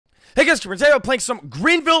Hey guys, today I'm playing some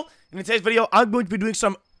Greenville. In today's video, I'm going to be doing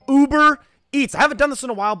some Uber Eats. I haven't done this in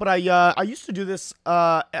a while, but I used to do this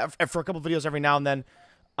for a couple videos every now and then.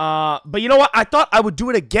 But you know what? I thought I would do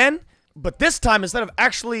it again, but this time instead of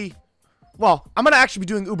actually, well, I'm gonna actually be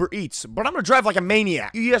doing Uber Eats, but I'm gonna drive like a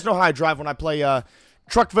maniac. You guys know how I drive when I play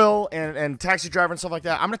Truckville and Taxi Driver and stuff like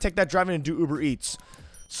that. I'm gonna take that driving and do Uber Eats.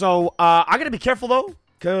 So I gotta be careful though,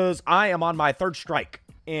 because I am on my third strike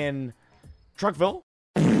in Truckville.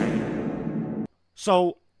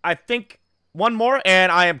 So I think one more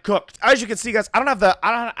and I am cooked. As you can see, guys, I don't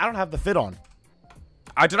have the fit on.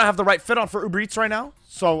 I do not have the right fit on for Uber Eats right now,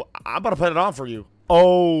 so I'm about to put it on for you.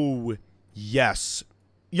 Oh yes,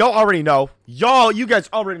 y'all already know. You guys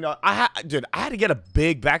already know. Dude, I had to get a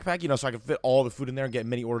big backpack, you know, so I could fit all the food in there and get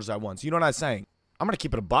many orders at once. You know what I'm saying? I'm gonna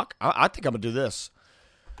keep it a buck. I think I'm gonna do this.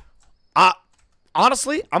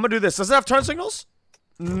 Honestly, I'm gonna do this. Does it have turn signals?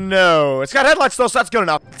 No, it's got headlights though, so that's good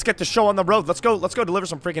enough. Let's get the show on the road. Let's go deliver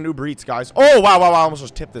some freaking Uber Eats, guys. Oh wow, I almost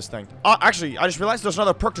just tipped this thing. Actually, I just realized there's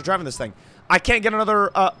another perk to driving this thing. I can't get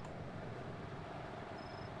another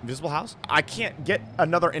invisible house. I can't get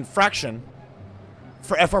another infraction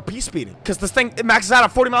for FRP speeding because this thing, it maxes out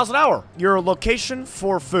at 40 miles an hour. Your location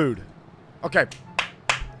for food. Okay,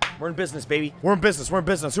 we're in business, baby. We're in business. We're in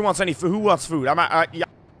business. Who wants any food? Who wants food? Yeah.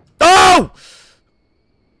 Oh!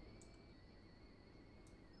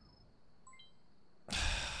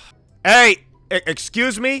 Hey,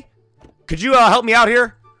 excuse me? Could you help me out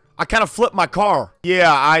here? I kind of flipped my car.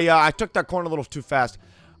 Yeah, I took that corner a little too fast.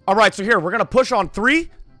 All right, so here, we're going to push on 3.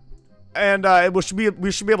 And we should be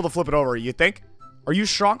able to flip it over, you think? Are you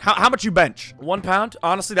strong? How much you bench? 1 pound?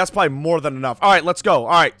 Honestly, that's probably more than enough. All right, let's go.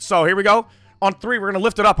 All right, so here we go. On 3, we're going to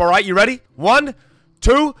lift it up, all right? You ready? 1,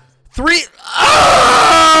 2, 3.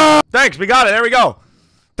 Ah! Thanks, we got it. There we go.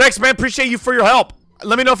 Thanks, man. Appreciate you for your help.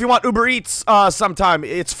 Let me know if you want Uber Eats sometime.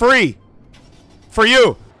 It's free. For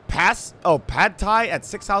you. Pad Thai at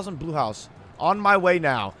 6,000 Blue House. On my way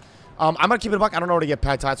now. I'm gonna keep it a buck. I don't know where to get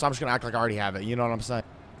Pad Thai, so I'm just gonna act like I already have it. You know what I'm saying?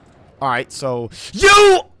 Alright, so...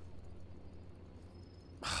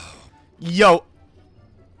 Yo!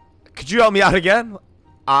 Could you help me out again?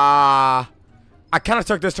 I kind of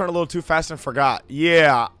took this turn a little too fast and forgot.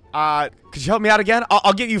 Yeah. Could you help me out again?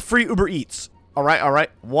 I'll give you free Uber Eats. Alright.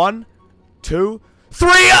 1, 2, 3.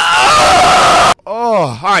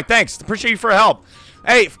 Oh, alright, thanks. Appreciate you for your help.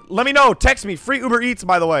 Hey, let me know. Text me. Free Uber Eats,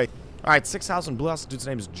 by the way. Alright, 6,000 Blue House. Dude's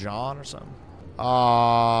name is John or something.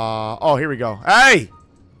 Oh, here we go. Hey!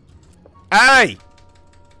 Hey!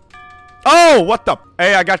 Oh, what the?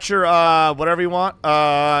 Hey, I got your, whatever you want.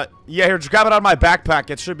 Yeah, here, just grab it out of my backpack.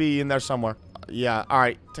 It should be in there somewhere. Yeah,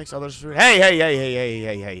 alright. Takes others' food.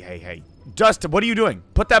 Hey. Dustin, what are you doing?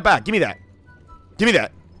 Put that back. Give me that. Give me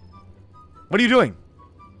that. What are you doing?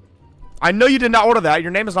 I know you did not order that.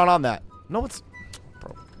 Your name is not on that. No, it's...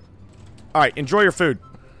 Bro. Alright, enjoy your food.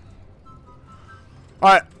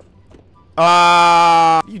 Alright. What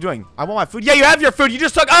are you doing? I want my food. Yeah, you have your food. You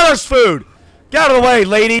just took others' food. Get out of the way,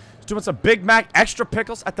 lady. Doing some Big Mac extra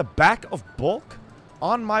pickles at the back of bulk.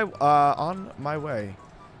 On my way.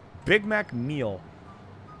 Big Mac meal.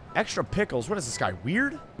 Extra pickles. What is this guy?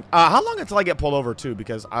 Weird? How long until I get pulled over, too?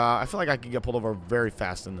 Because I feel like I could get pulled over very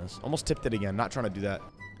fast in this. Almost tipped it again. Not trying to do that.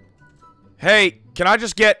 Hey, can I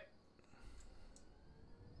just get...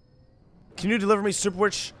 Can you deliver me Super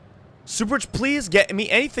Rich? Super Rich, please? Get me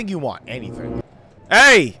anything you want. Anything.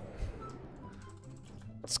 Hey!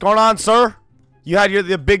 What's going on, sir? You had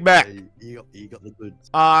the Big Mac. You got the goods.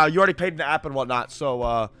 You already paid in the app and whatnot,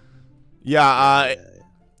 so, yeah,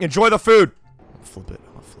 enjoy the food. Flip it.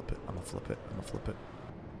 I'm gonna flip it.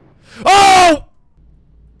 Oh!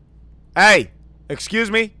 Hey, excuse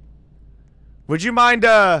me. Would you mind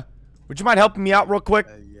helping me out real quick?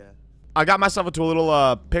 Yeah. I got myself into a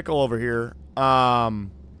little pickle over here. How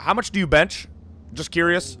much do you bench? Just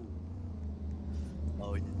curious.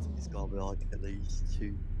 Oh, it's gotta be like at least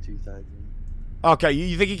 2,000. Okay,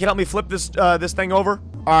 you think you can help me flip this this thing over?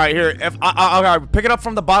 All right, here. If I'll pick it up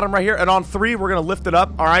from the bottom right here, and on 3 we're gonna lift it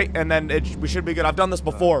up. All right, and then we should be good. I've done this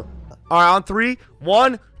before. All right, on 3.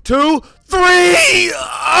 1, 2, 3.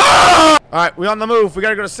 All right, we on the move. We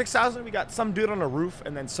gotta go to 6,000. We got some dude on the roof,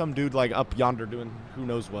 and then some dude like up yonder doing who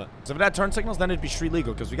knows what. So if it had turn signals, then it'd be street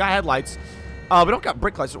legal because we got headlights. We don't got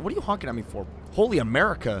brake lights. What are you honking at me for? Holy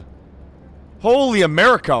America! Holy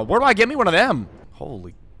America! Where do I get me one of them?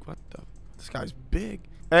 Holy, what the? This guy's big.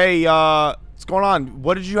 Hey, what's going on?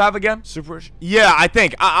 What did you have again? Super Rich? Yeah, I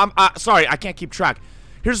think. I'm sorry, I can't keep track.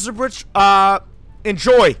 Here's Super Rich.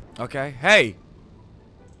 Enjoy. Okay.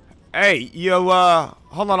 Hey, you,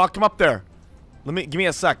 hold on, I'll come up there. Give me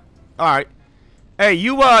a sec. All right. Hey,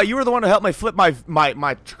 you were the one who helped me flip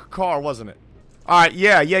my car, wasn't it? All right,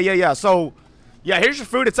 yeah. So, yeah, here's your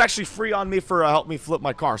food. It's actually free on me for help me flip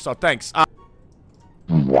my car. So thanks.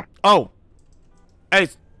 Oh, hey,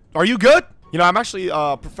 are you good? You know, I'm actually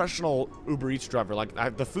a professional Uber Eats driver. Like,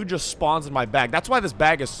 the food just spawns in my bag. That's why this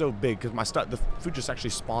bag is so big, because the food just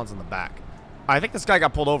actually spawns in the back. I think this guy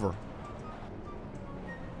got pulled over.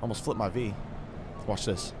 Almost flipped my V. Watch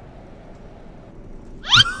this.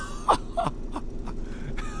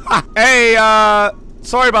 Hey,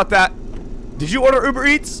 sorry about that. Did you order Uber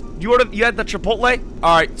Eats? You had the Chipotle?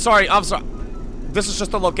 Alright, sorry, I'm sorry. This is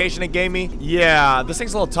just the location it gave me. Yeah, this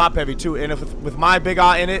thing's a little top heavy too, and with my big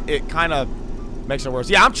eye in it, it kind of makes it worse.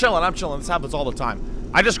 Yeah, I'm chilling. This happens all the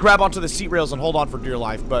time. I just grab onto the seat rails and hold on for dear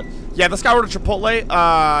life. But yeah, this guy ordered Chipotle.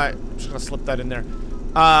 I'm just gonna slip that in there.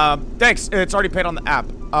 Thanks. It's already paid on the app.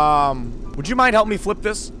 Would you mind helping me flip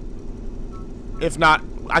this? If not,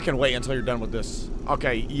 I can wait until you're done with this.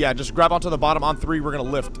 Okay, yeah, just grab onto the bottom. On 3, we're gonna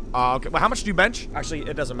lift. Okay, well, how much do you bench? Actually,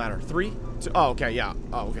 it doesn't matter. 3, 2. Oh, okay, yeah.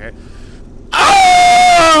 Oh, okay.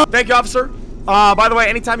 Oh! Thank you, officer. By the way,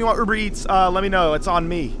 anytime you want Uber Eats, let me know. It's on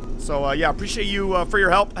me. So, yeah, appreciate you for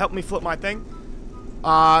your help. Help me flip my thing.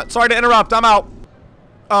 Sorry to interrupt. I'm out.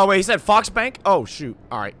 Oh, wait, he said Fox Bank? Oh, shoot.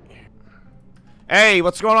 All right. Hey,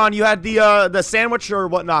 what's going on? You had the sandwich or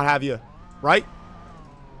whatnot, have you? Right?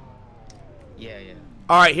 Yeah.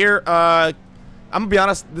 All right, here. I'm gonna be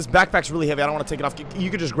honest. This backpack's really heavy. I don't want to take it off. You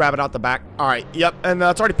could just grab it out the back. All right. Yep. And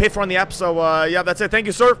it's already paid for on the app. So, yeah, that's it. Thank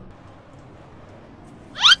you, sir.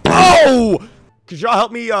 Oh! Could y'all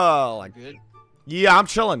help me, like... Good. Yeah, I'm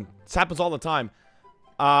chilling. This happens all the time.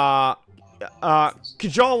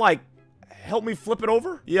 Could y'all, like, help me flip it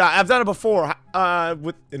over? Yeah, I've done it before.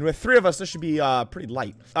 With 3 of us, this should be, pretty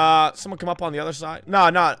light. Someone come up on the other side? No,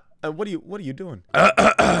 not. What are you doing? All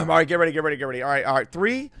right, get ready. All right.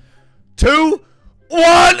 3, 2,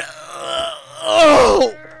 1.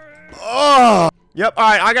 Oh. Yep. All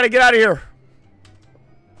right, I gotta get out of here.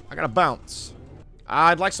 I gotta bounce.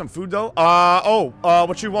 I'd like some food though.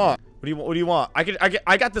 What you want? What do you want?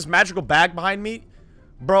 I got this magical bag behind me,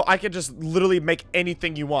 bro. I could just literally make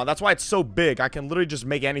anything you want. That's why it's so big. I can literally just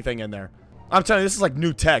make anything in there. I'm telling you, this is like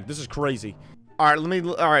new tech. This is crazy. All right,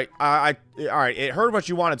 all right. All right. It heard what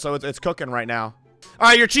you wanted, so it's cooking right now. All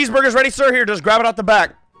right, your cheeseburger's ready, sir. Here, just grab it out the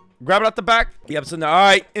back. Grab it out the back. Yep, it's in there. All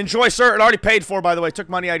right, enjoy, sir. It already paid for, by the way. Took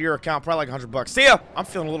money out of your account, probably like $100. See ya. I'm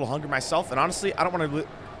feeling a little hungry myself, and honestly, I don't want to.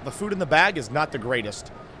 The food in the bag is not the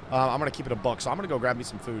greatest. I'm gonna keep it $1, so I'm gonna go grab me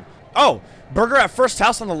some food. Oh, burger at first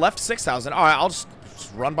house on the left, 6,000. All right, I'll just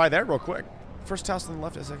run by there real quick. First house on the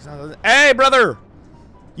left is 6,000. Hey, brother,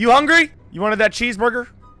 you hungry? You wanted that cheeseburger?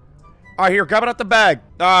 All right, here, grab it out the bag.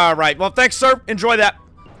 All right, well, thanks, sir. Enjoy that.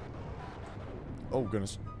 Oh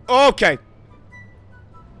goodness. Okay.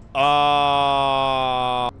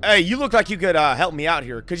 Hey, you look like you could help me out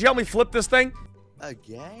here. Could you help me flip this thing?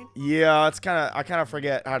 Again? Yeah, I kind of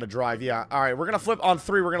forget how to drive. Yeah. All right, we're gonna flip on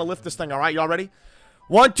 3. We're gonna lift this thing. All right, y'all ready?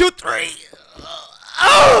 1, 2, 3.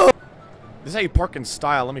 Oh! This is how you park in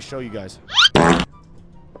style. Let me show you guys.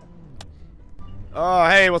 Oh,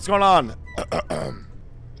 hey, what's going on?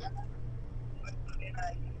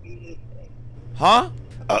 Huh?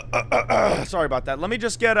 Sorry about that. Let me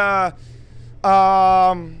just get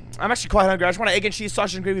I'm actually quite hungry. I just want an egg and cheese,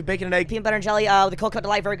 sausage and gravy, bacon and egg. Peanut butter and jelly, with a cold cut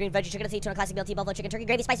delight, very green veggie chicken, tuna classic meal, T-buffalo chicken, turkey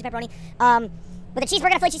gravy, spicy pepperoni, with a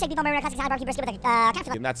cheeseburger, a filet cheesesteak, beef on marinara, classic salad, barbecue brisket with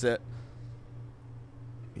a And that's it.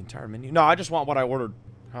 The entire menu? No, I just want what I ordered.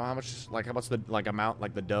 How much? Like, how much the amount?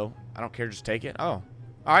 Like the dough? I don't care. Just take it. Oh, all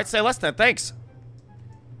right. Say less than. Thanks.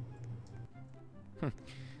 All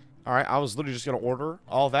right. I was literally just gonna order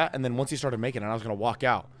all that, and then once he started making it, I was gonna walk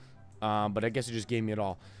out. But I guess he just gave me it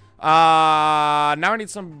all. Now I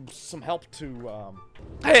need some help to,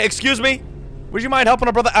 Hey, excuse me. Would you mind helping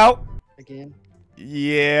a brother out? Again?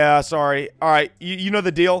 Yeah, sorry. All right, you know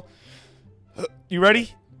the deal. You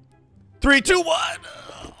ready? 3, 2, 1.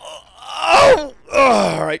 Oh!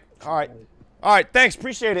 All right. Thanks,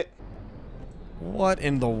 appreciate it. What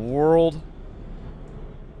in the world?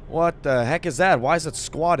 What the heck is that? Why is it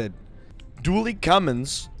squatted? Dually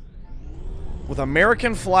Cummins with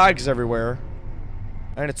American flags everywhere.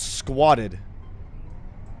 And it's squatted.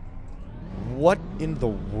 What in the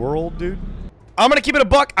world, dude? I'm gonna keep it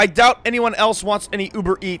 $1. I doubt anyone else wants any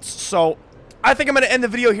Uber Eats, so I think I'm gonna end the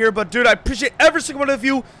video here. But dude, I appreciate every single one of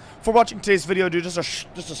you for watching today's video, dude. Just a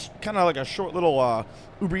kind of like a short little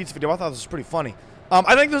Uber Eats video. I thought this was pretty funny.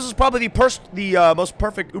 I think this is probably the most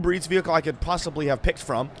perfect Uber Eats vehicle I could possibly have picked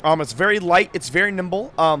from. It's very light, it's very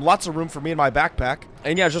nimble, lots of room for me in my backpack,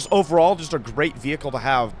 and yeah, just overall, just a great vehicle to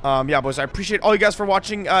have. Yeah, boys, I appreciate all you guys for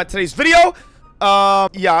watching today's video.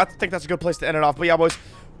 Yeah, I think that's a good place to end it off. But yeah, boys,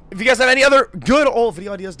 if you guys have any other good old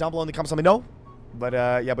video ideas down below in the comments, let me know. But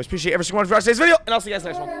yeah, boys, appreciate every single one for today's video, and I'll see you guys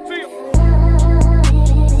next one. See ya.